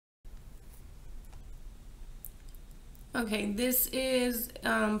Okay, this is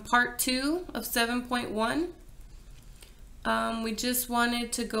part 2 of 7.1. We just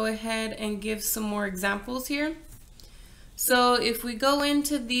wanted to go ahead and give some more examples here. So if we go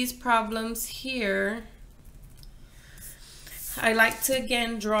into these problems here, I like to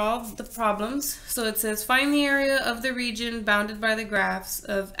again draw the problems. So it says find the area of the region bounded by the graphs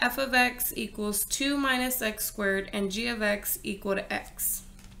of f of x equals 2 minus x squared and g of x equal to x.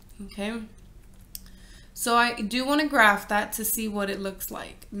 Okay. So I do want to graph that to see what it looks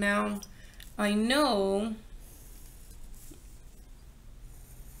like. Now, I know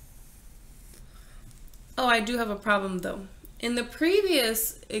I do have a problem though. In the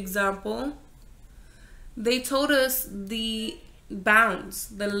previous example, they told us the bounds,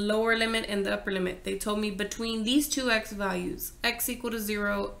 the lower limit and the upper limit. They told me between these two x values, x equal to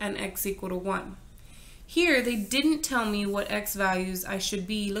 0 and x equal to 1. Here, they didn't tell me what x values I should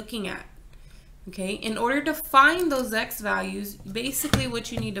be looking at. Okay, in order to find those x values, basically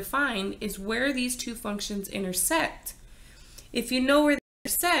what you need to find is where these two functions intersect. If you know where they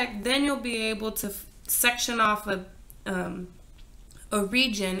intersect, then you'll be able to section off a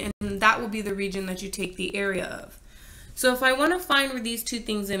region, and that will be the region that you take the area of. So if I want to find where these two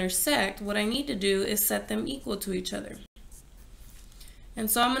things intersect, what I need to do is set them equal to each other.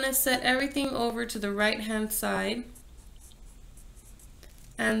 And so I'm going to set everything over to the right hand side.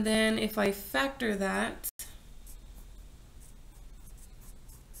 And then if I factor that,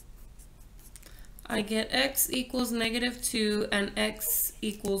 I get x equals -2 and x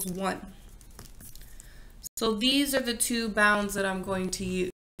equals 1. So these are the two bounds that I'm going to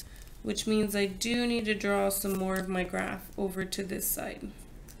use, which means I do need to draw some more of my graph over to this side.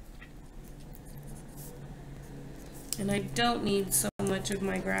 And I don't need so much of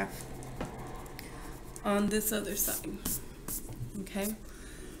my graph on this other side. Okay.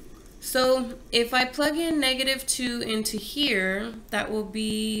 So if I plug in -2 into here, that will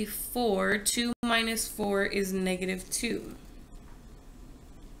be 4. 2 minus 4 is -2.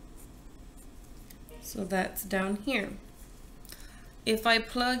 So that's down here. If I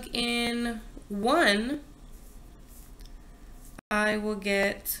plug in 1, I will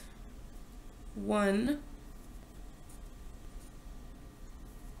get 1.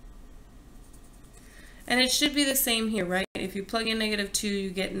 And it should be the same here, right? If you plug in -2, you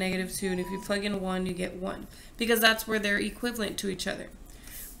get -2, and if you plug in 1, you get 1, because that's where they're equivalent to each other.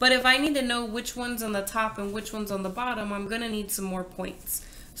 But if I need to know which one's on the top and which one's on the bottom, I'm going to need some more points.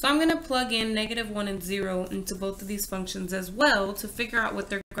 So I'm going to plug in -1 and 0 into both of these functions as well to figure out what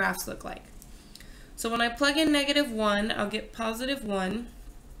their graphs look like. So when I plug in -1, I'll get +1.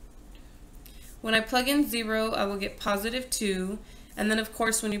 When I plug in 0, I will get +2. And then of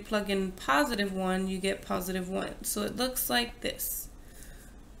course when you plug in +1, you get +1. So it looks like this.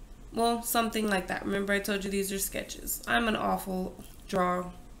 Well, something like that. Remember I told you these are sketches. I'm an awful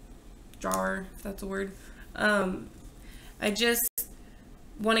drawer, if that's a word. I just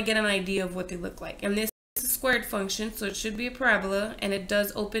want to get an idea of what they look like. And this is a squared function, so it should be a parabola, and it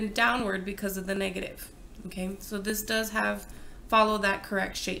does open downward because of the negative. Okay, so this does follow that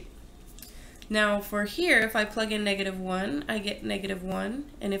correct shape. Now for here, if I plug in -1, I get -1,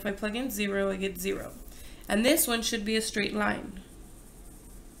 and if I plug in 0, I get 0. And this one should be a straight line.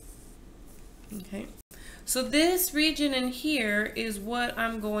 Okay, so this region in here is what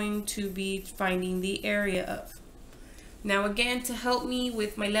I'm going to be finding the area of. Now again, to help me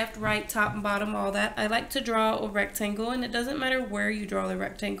with my left, right, top, and bottom, all that, I like to draw a rectangle, and it doesn't matter where you draw the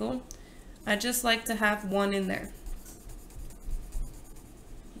rectangle. I just like to have one in there.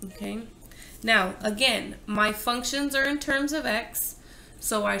 Okay. Now, again, my functions are in terms of x,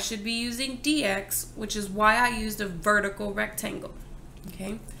 so I should be using dx, which is why I used a vertical rectangle.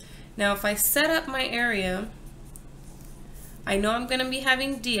 Okay. Now, if I set up my area, I know I'm going to be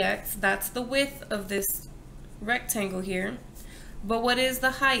having dx. That's the width of this rectangle here. But what is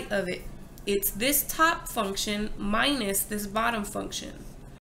the height of it? It's this top function minus this bottom function.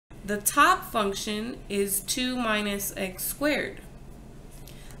 The top function is 2 minus x squared.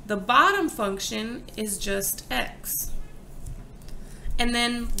 The bottom function is just x. And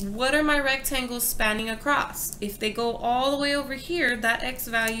then what are my rectangles spanning across? If they go all the way over here, that x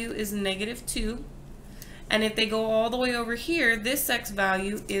value is -2. And if they go all the way over here, this x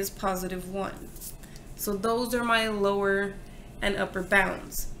value is +1. So those are my lower and upper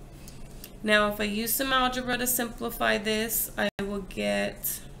bounds. Now if I use some algebra to simplify this, I will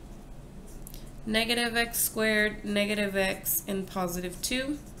get -x squared, -x, and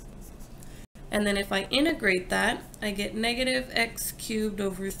 +2. And then if I integrate that, I get -x cubed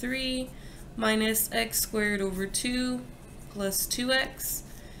over 3 minus x squared over 2 plus 2x.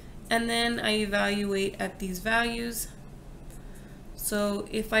 And then I evaluate at these values, So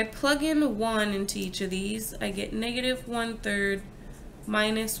if I plug in 1 into each of these, I get negative 1/3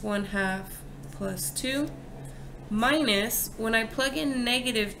 minus 1/2 plus 2. Minus, when I plug in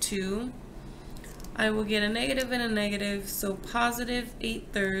negative 2, I will get a negative and a negative, so positive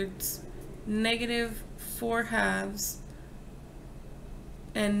 8/3, negative 4/2,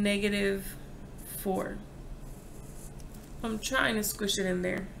 and negative 4. I'm trying to squish it in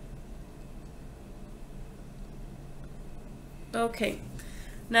there. Okay,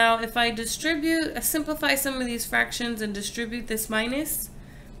 now if I simplify some of these fractions and distribute this minus,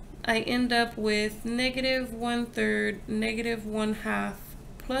 I end up with negative 1/3, negative 1/2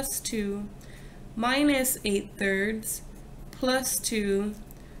 plus 2 minus 8/3 plus 2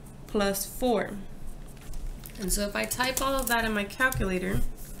 plus 4. And so if I type all of that in my calculator,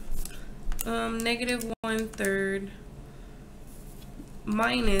 negative 1/3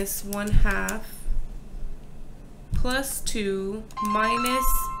 minus 1/2 plus 2 minus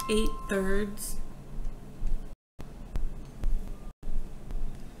 8/3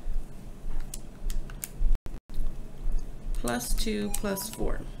 plus 2 plus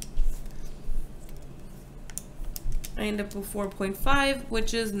 4. I end up with 4.5,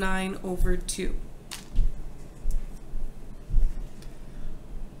 which is 9/2.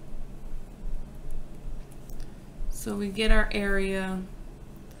 So we get our area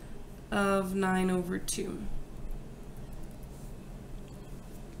of 9/2.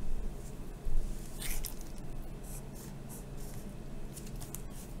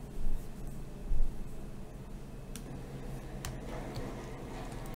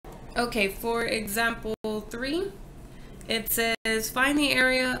 Okay, for example 3, it says find the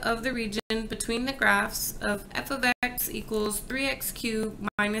area of the region between the graphs of f of x equals 3x cubed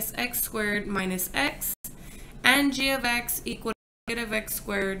minus x squared minus x and g of x equal to negative x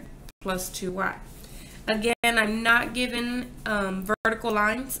squared plus 2y. Again, I'm not given vertical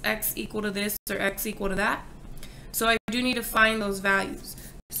lines, x equal to this or x equal to that. So I do need to find those values.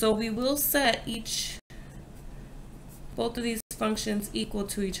 So we will set both of these functions equal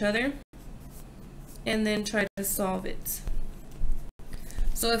to each other and then try to solve it.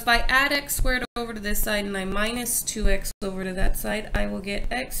 So if I add x squared over to this side and I minus 2x over to that side, I will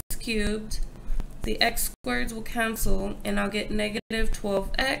get x cubed. The x squareds will cancel and I'll get negative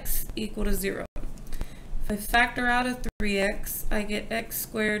 12x equal to 0. If I factor out a 3x, I get x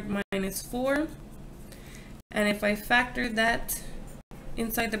squared minus 4. And if I factor that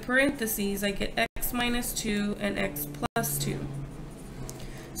inside the parentheses, I get x minus 2 and x plus 2.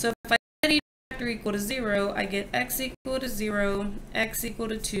 So if I set each factor equal to 0, I get x equal to 0, x equal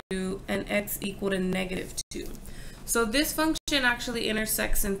to 2, and x equal to negative 2. So this function actually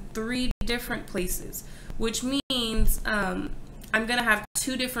intersects in 3 different places, which means I'm going to have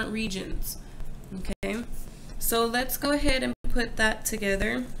 2 different regions. Okay, so let's go ahead and put that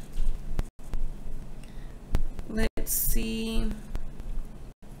together. Let's see.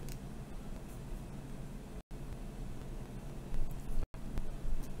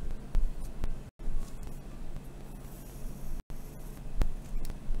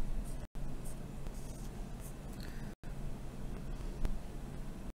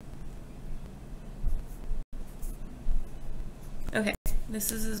 Okay,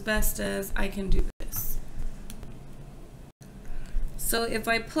 this is as best as I can do this. So if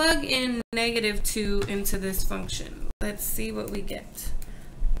I plug in negative 2 into this function, let's see what we get.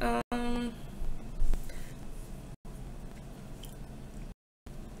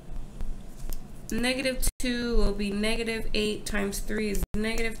 Negative 2 will be negative 8 times 3 is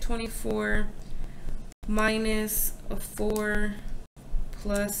negative 24 minus a 4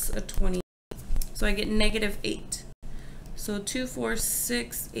 plus a 20. So I get negative 8. So 2, 4,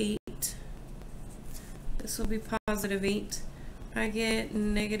 6, 8. This will be positive 8. I get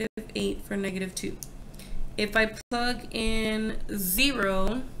negative 8 for negative 2. If I plug in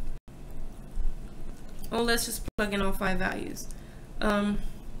 0, let's just plug in all 5 values.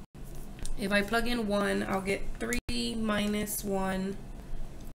 If I plug in 1, I'll get 3 minus 1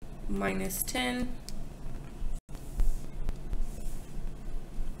 minus 10,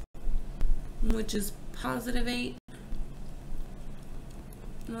 which is positive 8.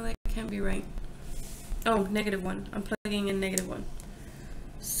 No, that can't be right. Oh, negative 1. I'm plugging in negative 1.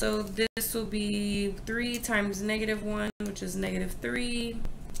 So this will be 3 times negative 1, which is negative 3.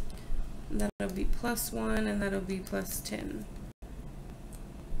 That'll be plus 1, and that'll be plus 10.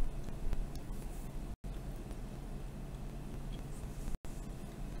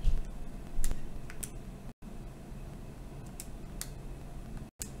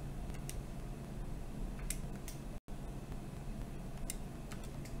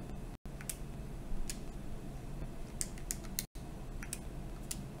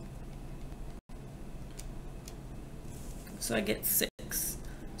 So I get 6.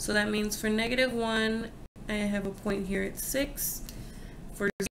 So that means for -1, I have a point here at 6. For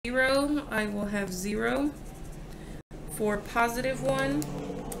 0, I will have 0. For +1,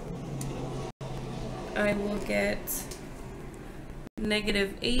 I will get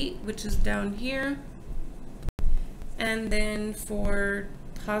 -8, which is down here. And then for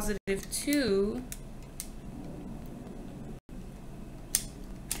 +2,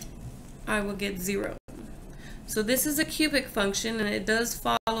 I will get 0. So this is a cubic function, and it does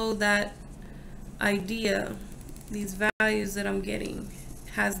follow that idea. These values that I'm getting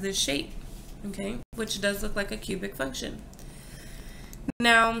has this shape, okay, which does look like a cubic function.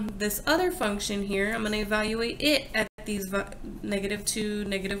 Now this other function here, I'm going to evaluate it at these -2,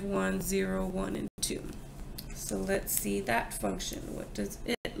 -1, 0, 1, and 2. So let's see that function. What does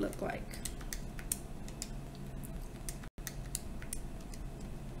it look like?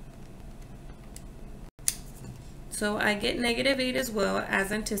 So I get -8 as well,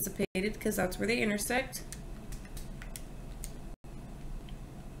 as anticipated, because that's where they intersect.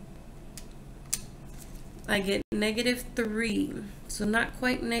 I get -3, so not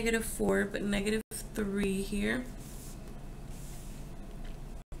quite -4, but -3 here.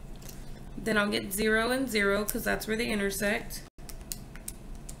 Then I'll get 0 and 0, because that's where they intersect.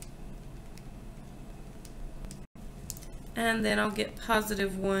 And then I'll get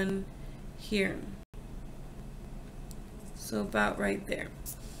 +1 here. So about right there.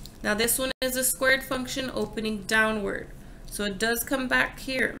 Now this one is a squared function opening downward. So it does come back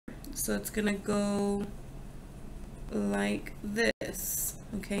here. So it's going to go like this,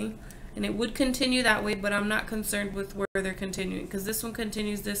 okay? And it would continue that way, but I'm not concerned with where they're continuing, because this one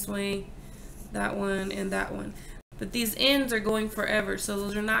continues this way, that one, and that one. But these ends are going forever, so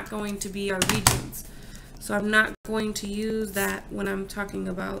those are not going to be our regions. So I'm not going to use that when I'm talking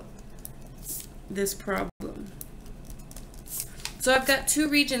about this problem. So I've got two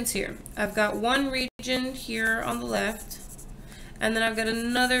regions here. I've got one region here on the left, and then I've got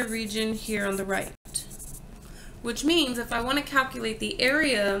another region here on the right. Which means if I want to calculate the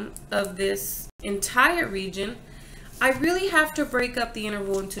area of this entire region, I really have to break up the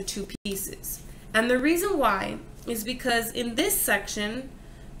interval into two pieces. And the reason why is because in this section,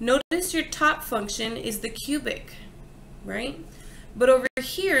 notice your top function is the cubic, right? But over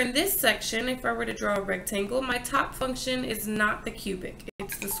here in this section, if I were to draw a rectangle, my top function is not the cubic,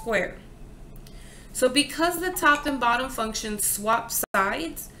 it's the square. So because the top and bottom functions swap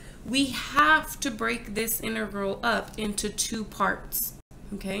sides, we have to break this integral up into two parts,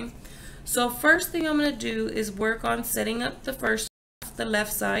 okay? So first thing I'm going to do is work on setting up the first, the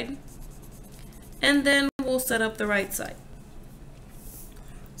left side, and then we'll set up the right side.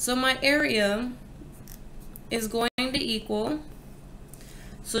 So my area is going to equal,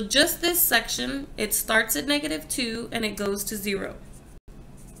 so just this section, it starts at -2 and it goes to 0.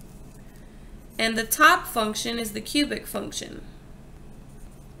 And the top function is the cubic function.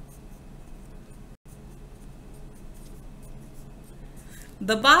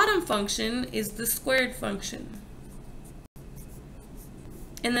 The bottom function is the squared function.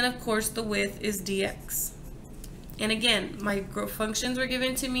 And then of course the width is dx. And again, my functions were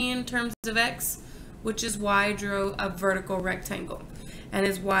given to me in terms of x, which is why I drew a vertical rectangle, and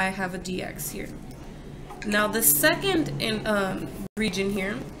is why I have a dx here. Now the second region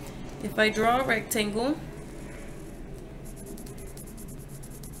here, if I draw a rectangle,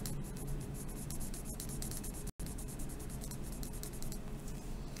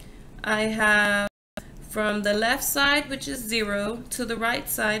 I have from the left side, which is 0, to the right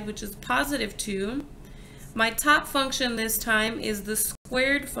side, which is +2. My top function this time is the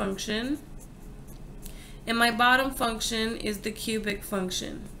squared function, and my bottom function is the cubic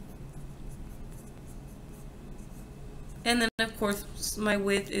function. And then of course my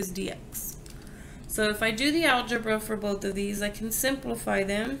width is dx. So if I do the algebra for both of these, I can simplify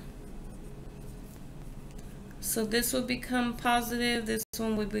them. So this will become positive, this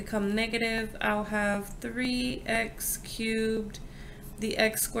one will become negative. I'll have 3x cubed, the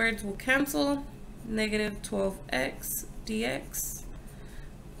x squareds will cancel, -12x dx,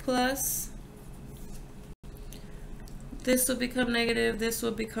 plus this will become negative, this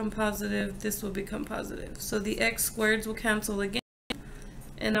will become positive, this will become positive. So the x squareds will cancel again,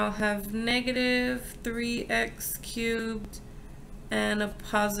 and I'll have -3x cubed and a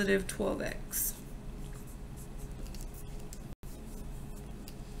 +12x.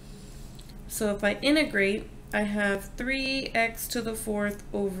 So if I integrate, I have 3x to the 4th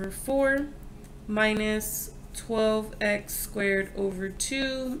over 4 minus 12x squared over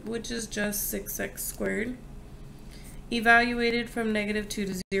 2, which is just 6x squared, evaluated from -2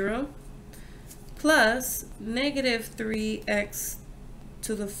 to 0, plus negative 3x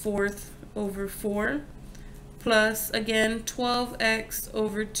to the 4th over 4 plus, again, 12x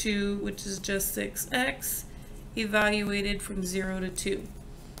over 2, which is just 6x, evaluated from 0 to 2.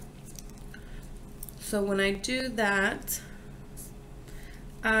 So when I do that,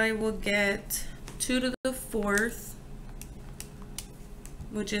 I will get 2 to the 4th,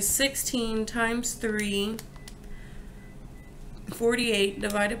 which is 16 times 3, 48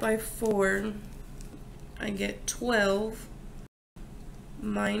 divided by 4, I get 12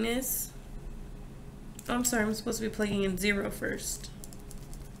 minus, I'm sorry, I'm supposed to be plugging in 0 first.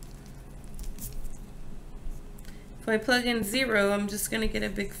 If I plug in 0, I'm just going to get a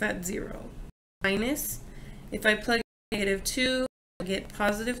big fat 0. Minus, if I plug in negative 2, I get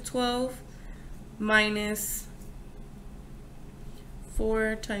positive 12 minus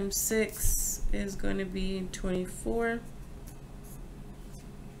 4 times 6 is going to be 24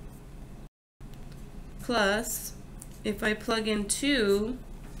 plus, if I plug in 2,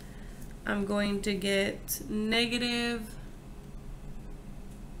 I'm going to get negative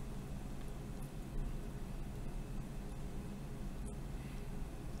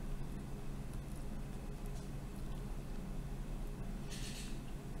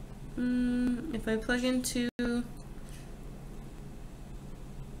if I plug in 2,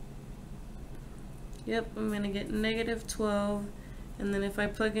 yep, I'm going to get negative 12, and then if I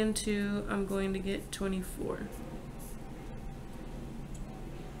plug in 2, I'm going to get 24.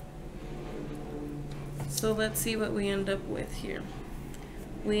 So let's see what we end up with here.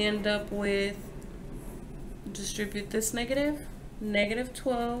 We end up with, distribute this negative, negative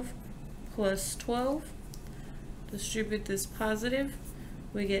 12 plus 12, distribute this positive,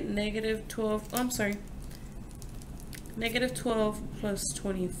 we get negative 12, oh, I'm sorry, negative 12 plus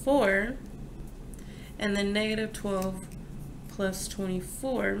 24, and then negative 12 plus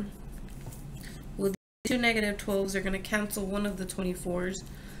 24. Well, the two negative 12s are going to cancel one of the 24s,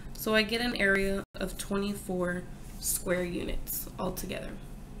 so I get an area of 24 square units altogether.